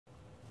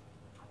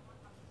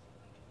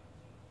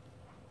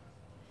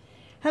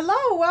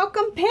Hello,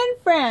 welcome pen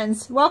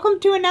friends. Welcome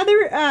to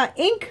another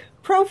ink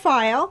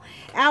profile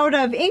out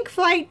of Ink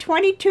Flight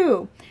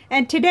 22.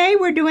 And today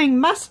we're doing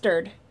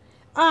mustard.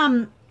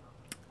 I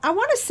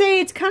want to say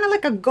it's kind of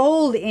like a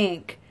gold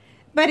ink,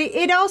 but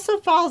it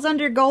also falls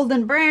under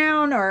golden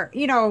brown or,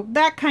 you know,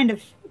 that kind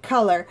of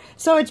color.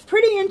 So it's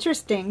pretty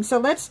interesting. So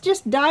let's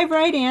just dive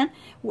right in.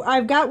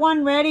 I've got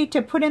one ready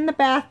to put in the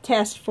bath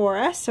test for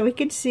us so we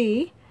can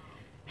see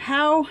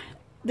how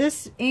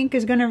this ink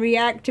is going to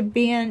react to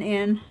being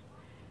in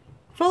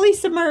fully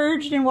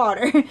submerged in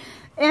water.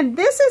 And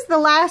this is the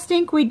last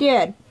ink we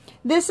did.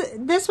 This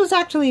was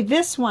actually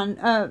this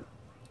one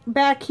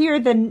back here,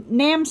 the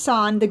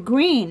Namson, the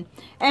green,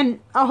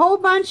 and a whole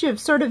bunch of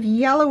sort of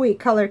yellowy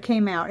color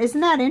came out. Isn't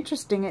that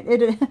interesting?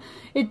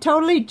 It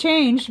totally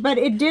changed, but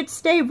it did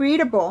stay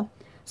readable.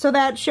 So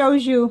that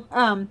shows you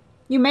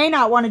you may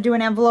not want to do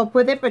an envelope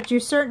with it, but you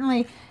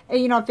certainly,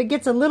 you know, if it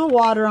gets a little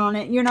water on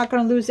it, you're not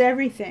going to lose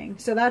everything.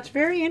 So that's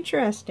very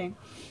interesting.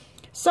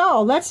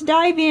 So let's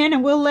dive in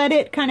and we'll let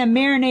it kind of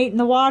marinate in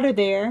the water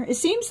there. It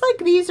seems like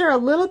these are a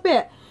little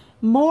bit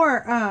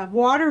more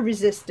water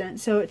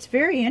resistant, so it's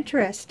very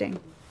interesting.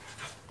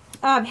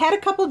 I've had a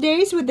couple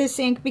days with this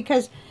ink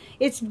because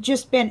it's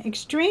just been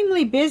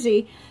extremely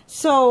busy,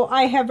 so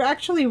I have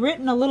actually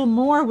written a little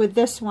more with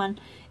this one.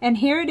 And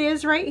here it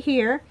is right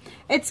here.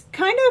 It's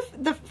kind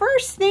of the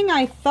first thing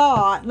I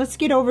thought. Let's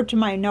get over to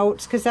my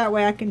notes because that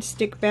way I can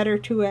stick better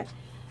to it.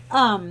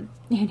 And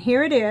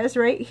here it is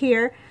right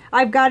here.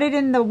 I've got it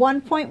in the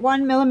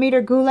 1.1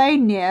 millimeter Goulet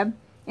nib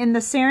in the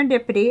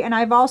Serendipity, and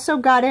I've also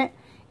got it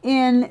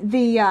in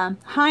the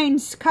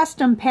Heinz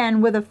custom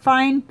pen with a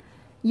fine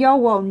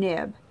Yowo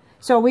nib.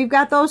 So we've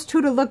got those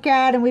two to look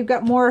at, and we've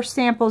got more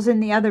samples in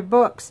the other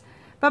books.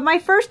 But my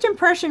first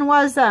impression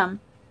was,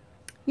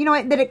 you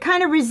know, that it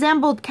kind of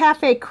resembled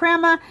Cafe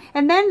Crema,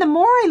 and then the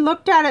more I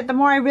looked at it, the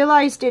more I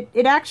realized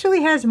it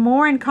actually has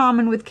more in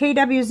common with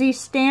KWZ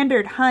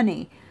Standard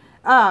Honey.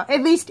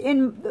 At least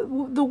in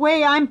the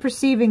way I'm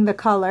perceiving the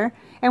color,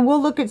 and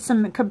we'll look at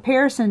some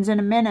comparisons in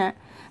a minute.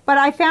 But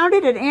I found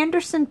it at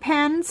Anderson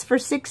Pens for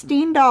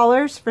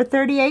 $16 for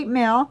 38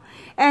 mil,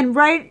 and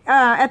right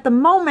at the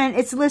moment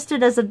it's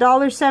listed as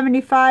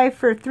 $1.75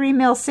 for a 3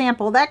 mil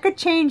sample. That could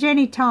change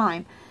any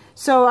time.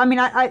 So I mean,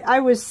 I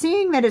was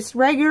seeing that it's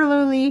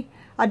regularly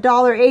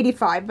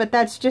 $1.85, but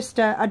that's just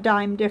a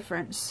dime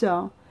difference.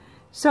 So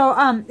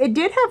it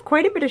did have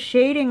quite a bit of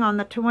shading on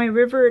the Tomoe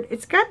River.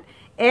 It's got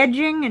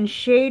edging and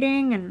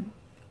shading, and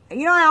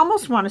you know, I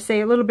almost want to say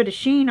a little bit of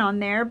sheen on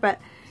there, but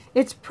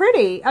it's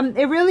pretty.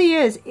 It really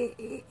is.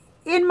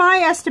 In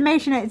my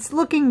estimation, it's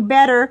looking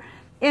better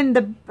in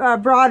the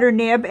broader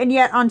nib, and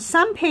yet on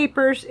some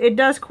papers it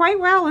does quite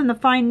well in the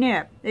fine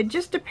nib. It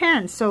just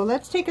depends. So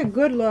let's take a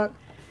good look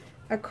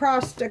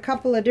across a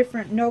couple of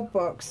different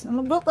notebooks.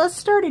 Let's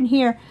start in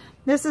here.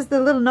 This is the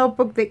little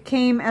notebook that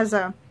came as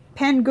a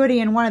pen goodie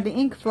in one of the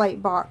Ink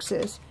Flight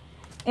boxes.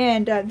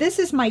 And this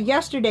is my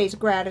yesterday's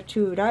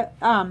gratitude.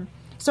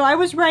 So I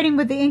was writing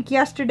with the ink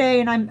yesterday,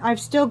 and I've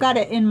still got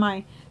it in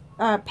my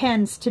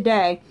pens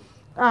today.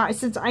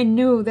 Since I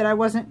knew that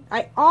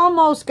I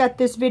almost got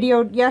this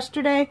video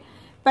yesterday,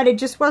 but it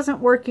just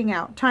wasn't working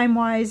out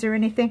time-wise or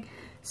anything.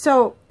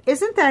 So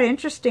isn't that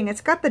interesting?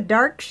 It's got the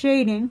dark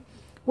shading,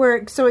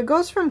 so it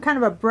goes from kind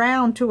of a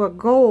brown to a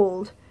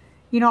gold.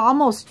 You know,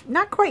 almost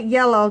not quite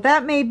yellow.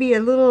 That may be a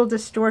little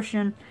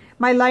distortion.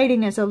 My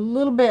lighting is a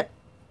little bit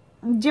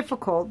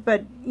difficult,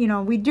 but you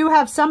know, we do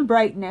have some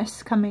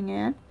brightness coming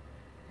in.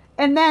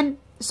 And then,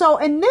 so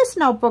in this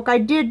notebook, I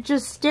did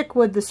just stick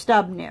with the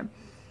stub nib.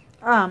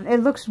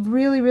 It looks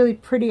really, really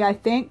pretty, I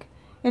think.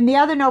 In the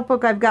other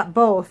notebook, I've got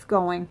both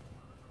going.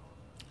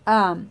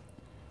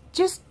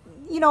 Just,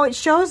 you know, it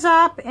shows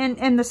up,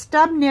 and the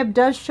stub nib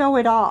does show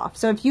it off.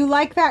 So if you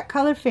like that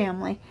color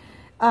family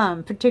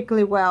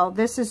particularly well,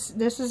 this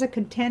is a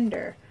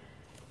contender.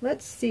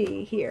 Let's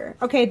see here.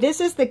 Okay,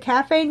 this is the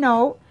Cafe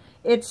Note.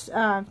 It's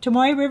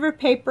Tomoe River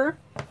paper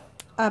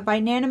by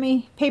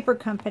Nanami Paper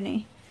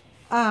Company.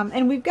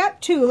 And we've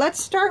got two.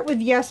 Let's start with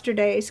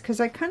yesterday's, because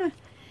I kind of...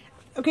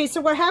 Okay,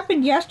 so what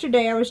happened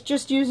yesterday, I was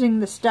just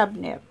using the stub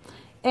nib.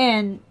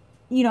 And,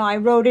 you know, I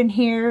wrote in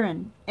here,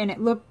 and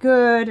it looked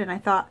good, and I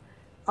thought,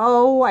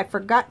 oh, I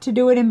forgot to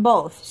do it in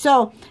both.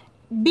 So,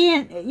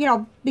 you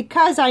know,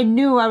 because I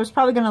knew I was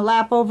probably going to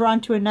lap over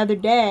onto another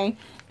day,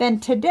 then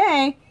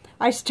today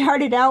I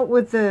started out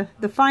with the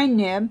fine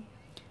nib.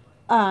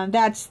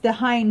 That's the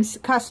Heinz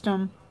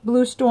custom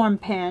Blue Storm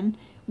pen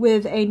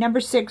with a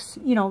number 6,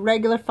 you know,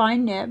 regular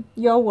fine nib,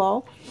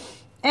 Yowo.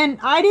 And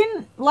I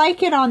didn't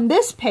like it on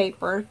this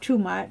paper too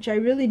much. I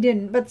really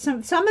didn't. But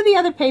some of the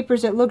other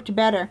papers it looked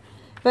better.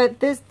 But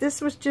this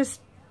was just,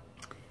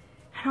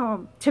 I don't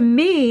know, to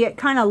me it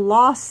kind of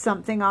lost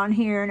something on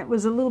here, and it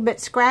was a little bit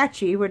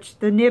scratchy, which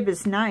the nib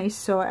is nice,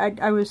 so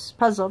I was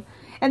puzzled.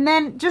 And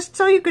then just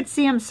so you could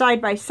see them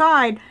side by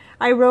side,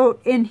 I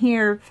wrote in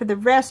here for the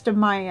rest of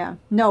my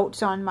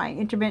notes on my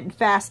intermittent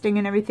fasting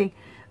and everything,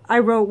 I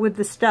wrote with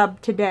the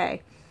stub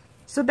today.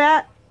 So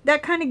that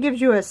kind of gives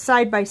you a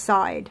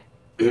side-by-side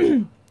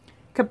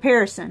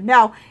comparison.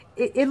 Now,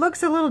 it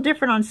looks a little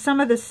different on some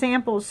of the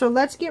samples. So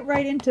let's get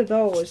right into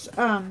those.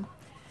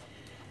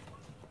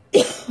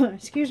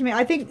 Excuse me.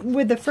 I think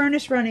with the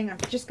furnace running,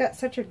 I've just got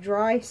such a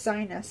dry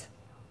sinus.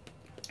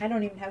 I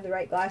don't even have the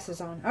right glasses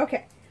on.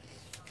 Okay.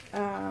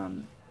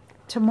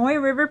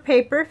 Tomoe River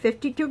paper,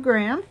 52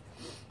 gram.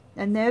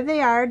 And there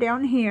they are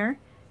down here.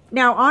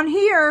 Now on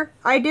here,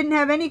 I didn't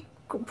have any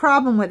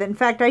problem with it. In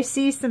fact, I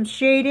see some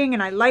shading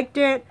and I liked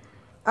it.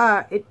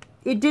 It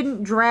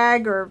didn't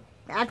drag or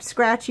act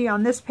scratchy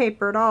on this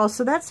paper at all.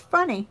 So that's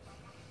funny.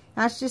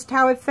 That's just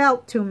how it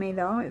felt to me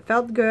though. It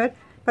felt good.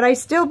 But I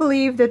still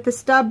believe that the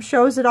stub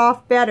shows it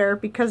off better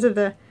because of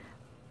the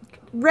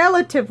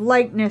relative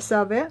lightness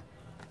of it.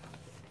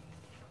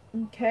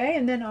 Okay,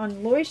 and then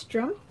on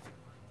Oysters,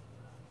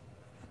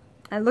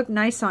 it looked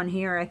nice on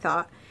here, I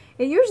thought.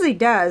 It usually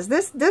does.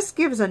 This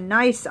gives a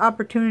nice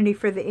opportunity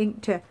for the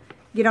ink to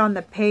get on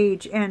the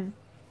page. And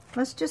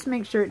let's just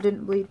make sure it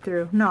didn't bleed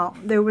through. No,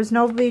 there was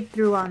no bleed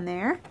through on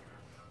there.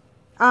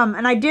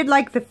 And I did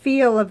like the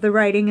feel of the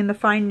writing in the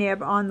fine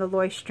nib on the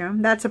Oysters.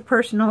 That's a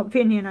personal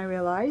opinion, I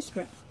realize.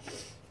 But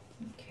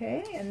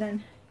okay, and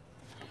then...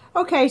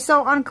 Okay,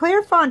 so on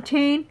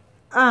Clairefontaine,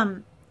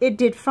 it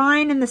did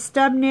fine in the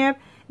stub nib.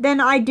 Then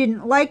I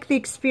didn't like the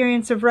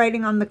experience of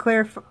writing on the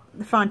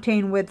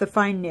Clairefontaine with the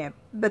fine nib.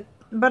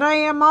 But I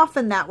am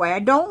often that way. I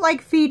don't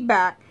like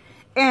feedback.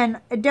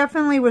 And it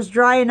definitely was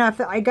dry enough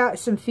that I got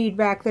some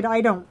feedback that I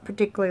don't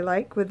particularly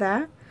like with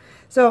that.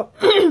 So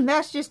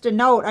that's just a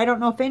note. I don't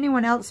know if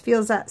anyone else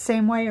feels that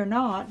same way or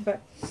not.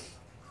 But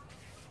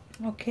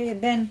okay,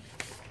 and then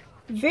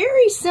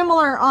very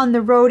similar on the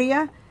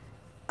Rhodia.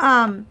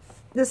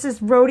 This is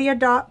Rhodia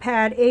dot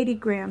pad 80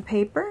 gram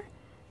paper.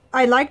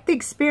 I liked the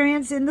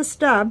experience in the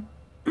stub.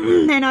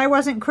 And I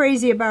wasn't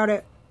crazy about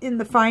it in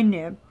the fine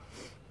nib.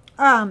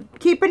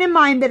 Keeping in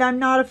mind that I'm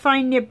not a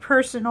fine nib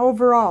person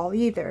overall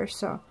either,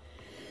 so.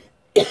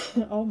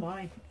 Oh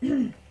my.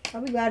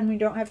 I'll be glad when we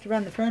don't have to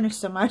run the furnace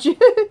so much.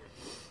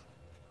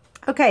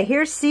 Okay,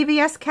 here's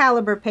CVS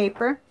caliber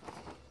paper.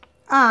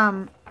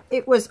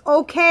 It was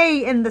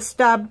okay in the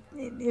stub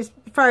as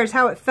far as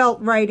how it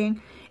felt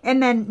writing,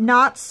 and then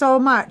not so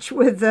much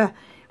with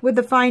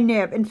the fine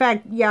nib. In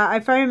fact, yeah,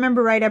 if I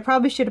remember right, I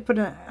probably should have put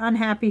an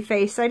unhappy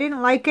face. I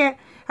didn't like it.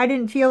 I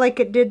didn't feel like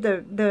it did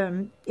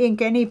the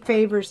ink any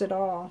favors at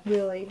all,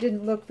 really. It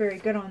didn't look very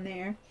good on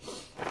there.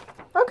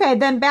 Okay,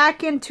 then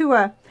back into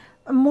a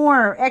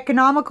more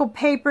economical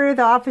paper,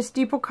 the Office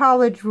Depot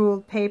College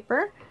ruled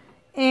paper.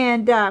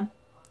 And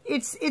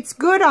it's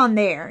good on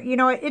there. You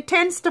know, it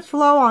tends to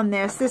flow on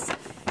this. This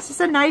is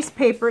a nice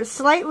paper. It's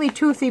slightly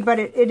toothy, but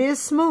it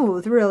is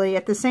smooth, really,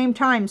 at the same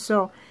time.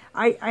 So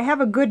I have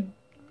a good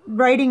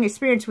writing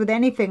experience with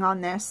anything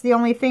on this. The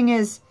only thing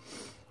is,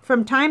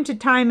 from time to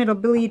time, it'll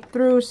bleed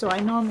through, so I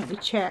normally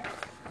check.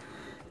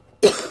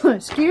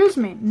 Excuse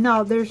me.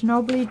 No, there's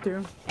no bleed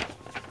through.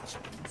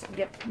 Let's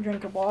get a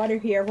drink of water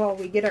here while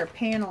we get our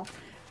panel.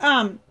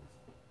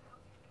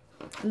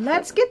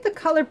 Let's get the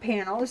color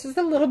panel. This is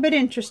a little bit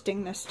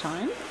interesting this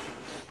time.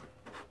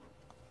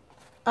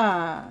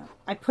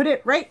 I put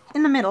it right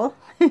in the middle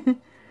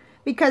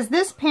because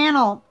this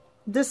panel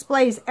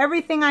displays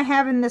everything I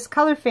have in this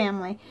color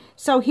family.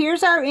 So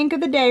here's our ink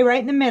of the day right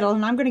in the middle,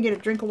 and I'm going to get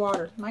a drink of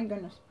water. My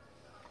goodness.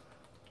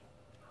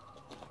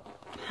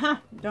 Huh,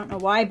 don't know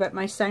why, but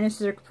my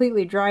sinuses are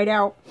completely dried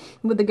out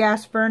with the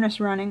gas furnace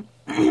running.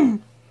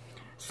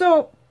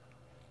 So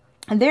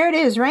there it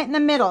is right in the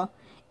middle.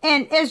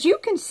 And as you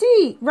can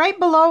see, right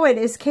below it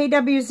is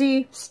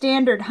KWZ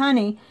Standard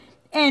Honey.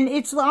 And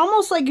it's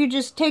almost like you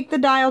just take the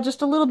dial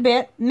just a little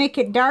bit, make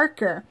it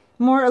darker,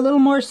 a little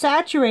more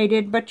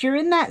saturated, but you're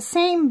in that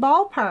same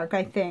ballpark,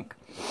 I think.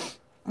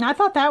 And I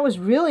thought that was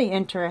really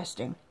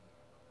interesting.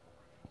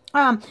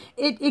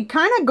 It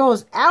kind of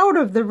goes out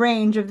of the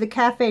range of the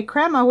Cafe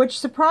Crema, which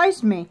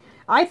surprised me.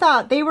 I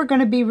thought they were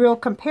going to be real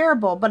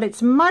comparable, but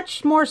it's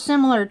much more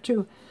similar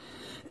to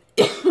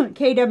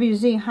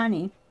KWZ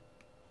Honey.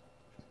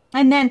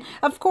 And then,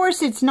 of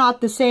course, it's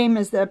not the same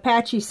as the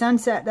Apache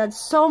Sunset. That's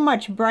so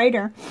much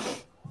brighter.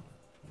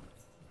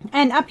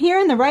 And up here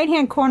in the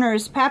right-hand corner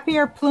is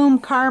Papier Plume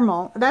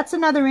Caramel. That's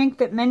another ink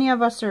that many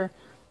of us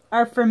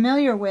are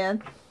familiar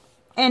with.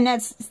 And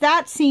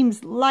that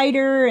seems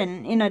lighter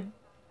and in a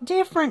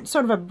different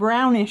sort of a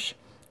brownish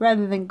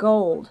rather than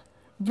gold.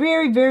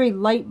 Very, very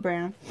light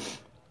brown.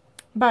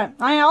 But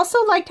I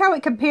also liked how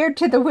it compared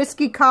to the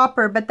Whiskey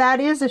Copper, but that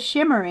is a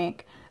shimmer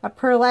ink, a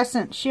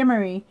pearlescent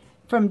shimmery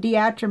from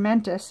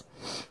Diatramentus.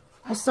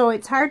 So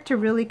it's hard to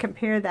really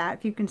compare that.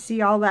 If you can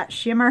see all that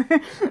shimmer,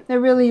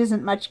 there really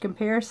isn't much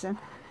comparison.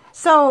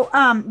 So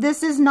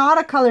this is not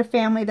a color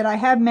family that I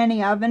have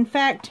many of. In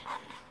fact,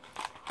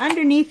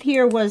 underneath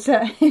here was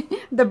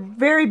the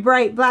very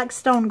bright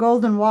Blackstone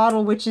Golden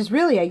Wattle, which is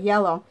really a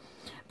yellow.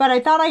 But I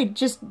thought I'd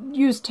just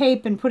use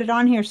tape and put it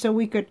on here so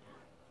we could,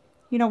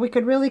 you know, we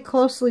could really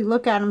closely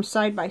look at them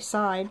side by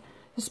side.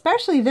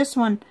 Especially this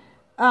one.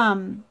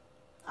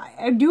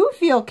 I do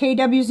feel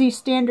KWZ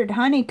Standard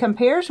Honey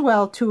compares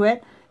well to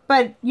it,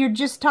 but you're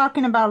just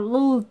talking about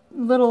a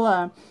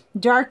little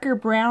darker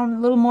brown, a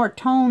little more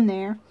tone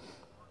there.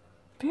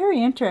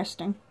 Very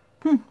interesting.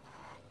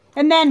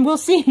 And then we'll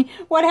see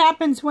what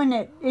happens when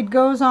it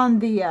goes on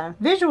the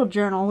visual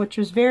journal, which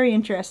was very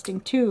interesting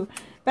too.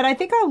 But I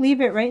think I'll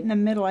leave it right in the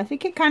middle. I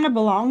think it kind of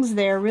belongs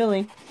there,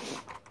 really.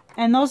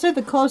 And those are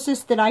the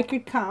closest that I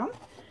could come.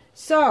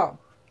 So,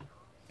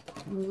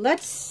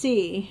 let's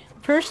see.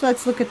 First,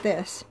 let's look at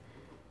this.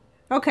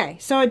 Okay,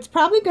 so it's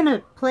probably going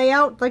to play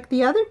out like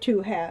the other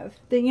two have.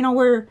 You know,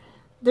 where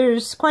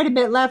there's quite a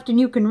bit left and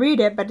you can read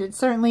it, but it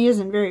certainly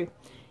isn't very,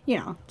 you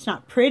know, it's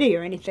not pretty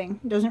or anything.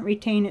 It doesn't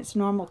retain its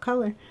normal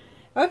color.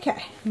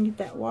 Okay, get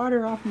that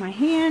water off my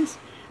hands.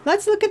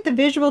 Let's look at the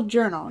visual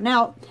journal.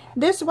 Now,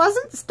 this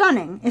wasn't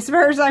stunning as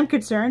far as I'm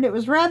concerned. It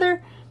was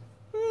rather,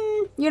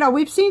 you know,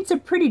 we've seen some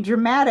pretty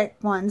dramatic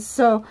ones.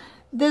 So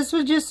this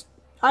was just,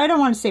 I don't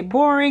want to say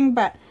boring,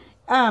 but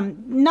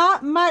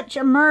not much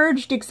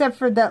emerged except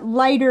for that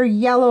lighter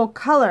yellow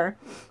color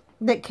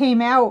that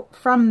came out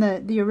from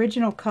the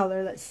original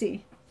color. Let's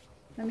see.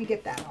 Let me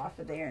get that off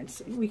of there and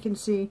see. We can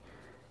see.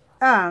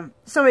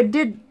 So it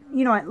did,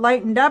 you know, it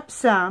lightened up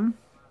some.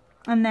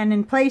 And then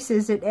in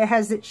places it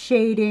has its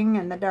shading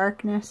and the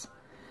darkness.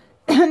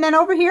 And then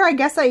over here I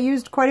guess I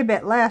used quite a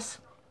bit less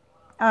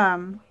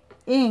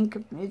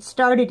ink. It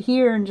started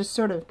here and just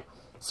sort of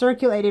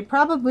circulated.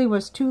 Probably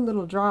was 2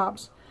 little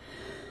drops.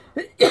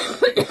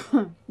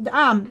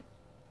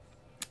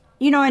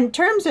 You know, in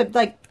terms of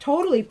like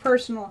totally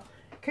personal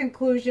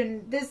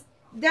conclusion, this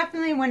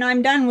definitely, when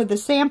I'm done with the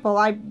sample,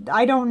 I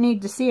don't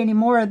need to see any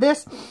more of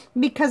this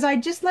because I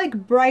just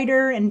like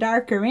brighter and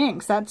darker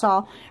inks, that's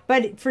all.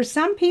 But for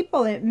some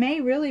people it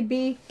may really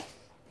be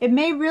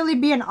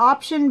an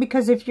option,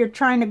 because if you're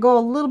trying to go a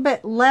little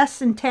bit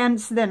less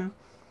intense than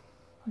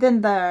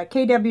the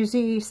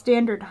KWZ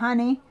standard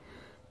honey,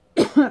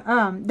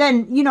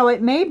 then, you know,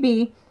 it may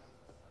be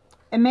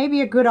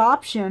a good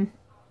option.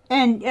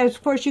 And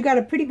of course you got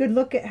a pretty good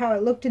look at how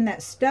it looked in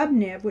that stub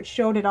nib, which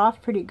showed it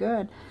off pretty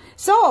good.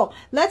 So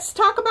let's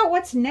talk about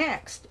what's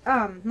next.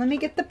 Let me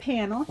get the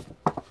panel.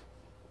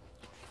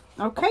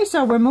 Okay,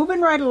 so we're moving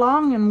right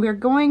along and we're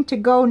going to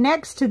go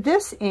next to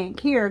this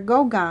ink here,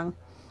 Gogung.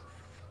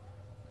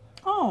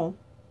 Oh,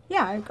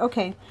 yeah,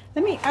 okay.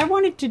 I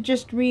wanted to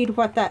just read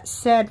what that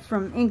said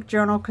from Ink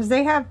Journal, because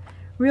they have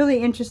really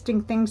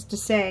interesting things to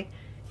say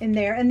in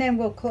there, and then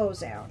we'll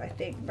close out, I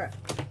think. But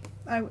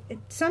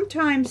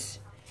sometimes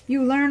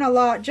you learn a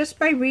lot just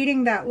by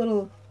reading that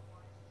little...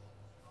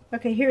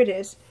 Okay, here it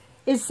is.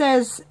 It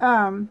says,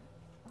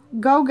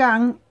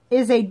 Gogung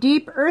is a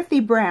deep earthy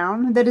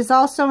brown that is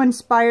also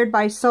inspired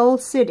by Seoul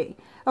City.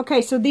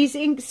 Okay, so these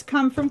inks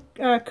come from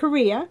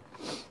Korea.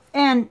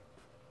 And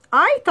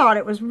I thought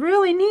it was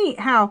really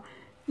neat how,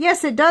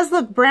 yes, it does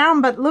look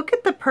brown, but look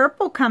at the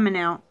purple coming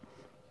out.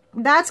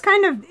 That's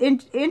kind of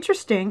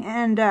interesting.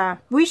 And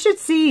we should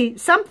see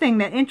something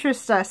that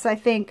interests us, I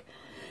think,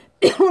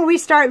 when we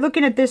start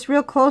looking at this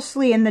real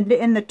closely in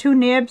the 2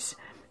 nibs,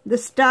 the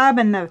stub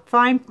and the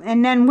fine,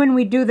 and then when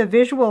we do the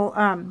visual,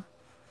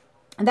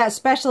 that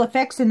special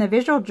effects in the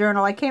visual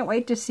journal, I can't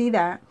wait to see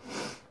that.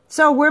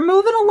 So we're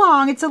moving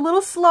along. It's a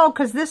little slow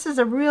because this is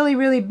a really,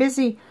 really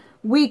busy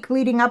week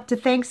leading up to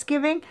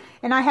Thanksgiving,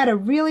 and I had a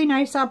really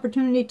nice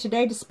opportunity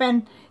today to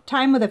spend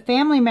time with a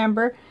family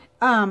member,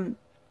 and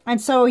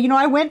so, you know,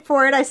 I went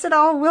for it. I said,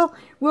 oh,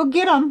 we'll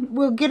get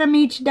them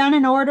each done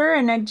in order,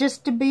 and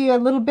just to be a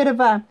little bit of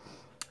a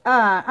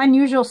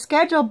unusual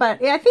schedule,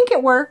 but I think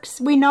it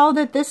works. We know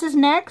that this is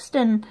next,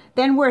 and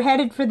then we're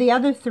headed for the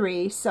other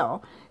 3.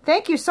 So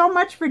thank you so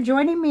much for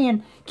joining me,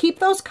 and keep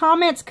those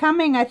comments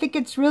coming. I think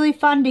it's really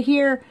fun to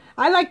hear.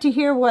 I like to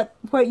hear what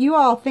you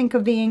all think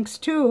of the inks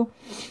too.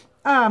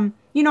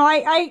 You know,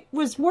 I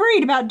was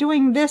worried about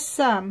doing this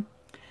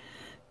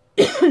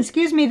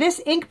excuse me,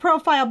 this ink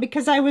profile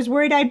because I was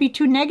worried I'd be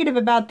too negative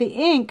about the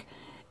ink.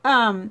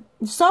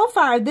 So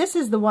far, this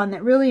is the one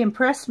that really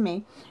impressed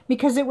me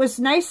because it was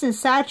nice and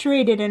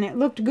saturated and it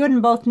looked good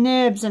in both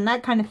nibs and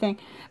that kind of thing.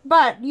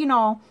 But, you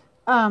know,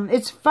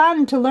 it's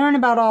fun to learn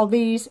about all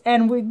these,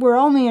 and we're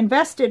only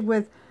invested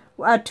with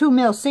a 2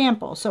 ml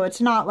sample, so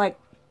it's not like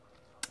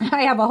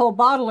I have a whole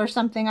bottle or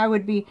something. I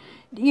would be,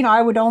 you know,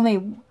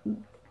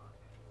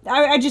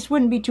 I just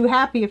wouldn't be too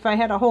happy if I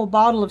had a whole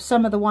bottle of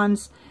some of the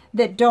ones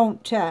that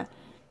don't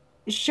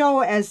show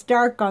as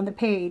dark on the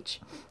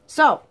page.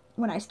 So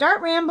when I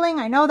start rambling,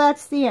 I know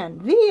that's the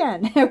end. The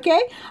end,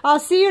 okay? I'll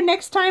see you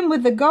next time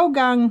with the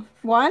Gogung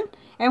one,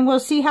 and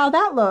we'll see how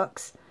that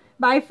looks.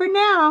 Bye for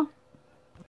now.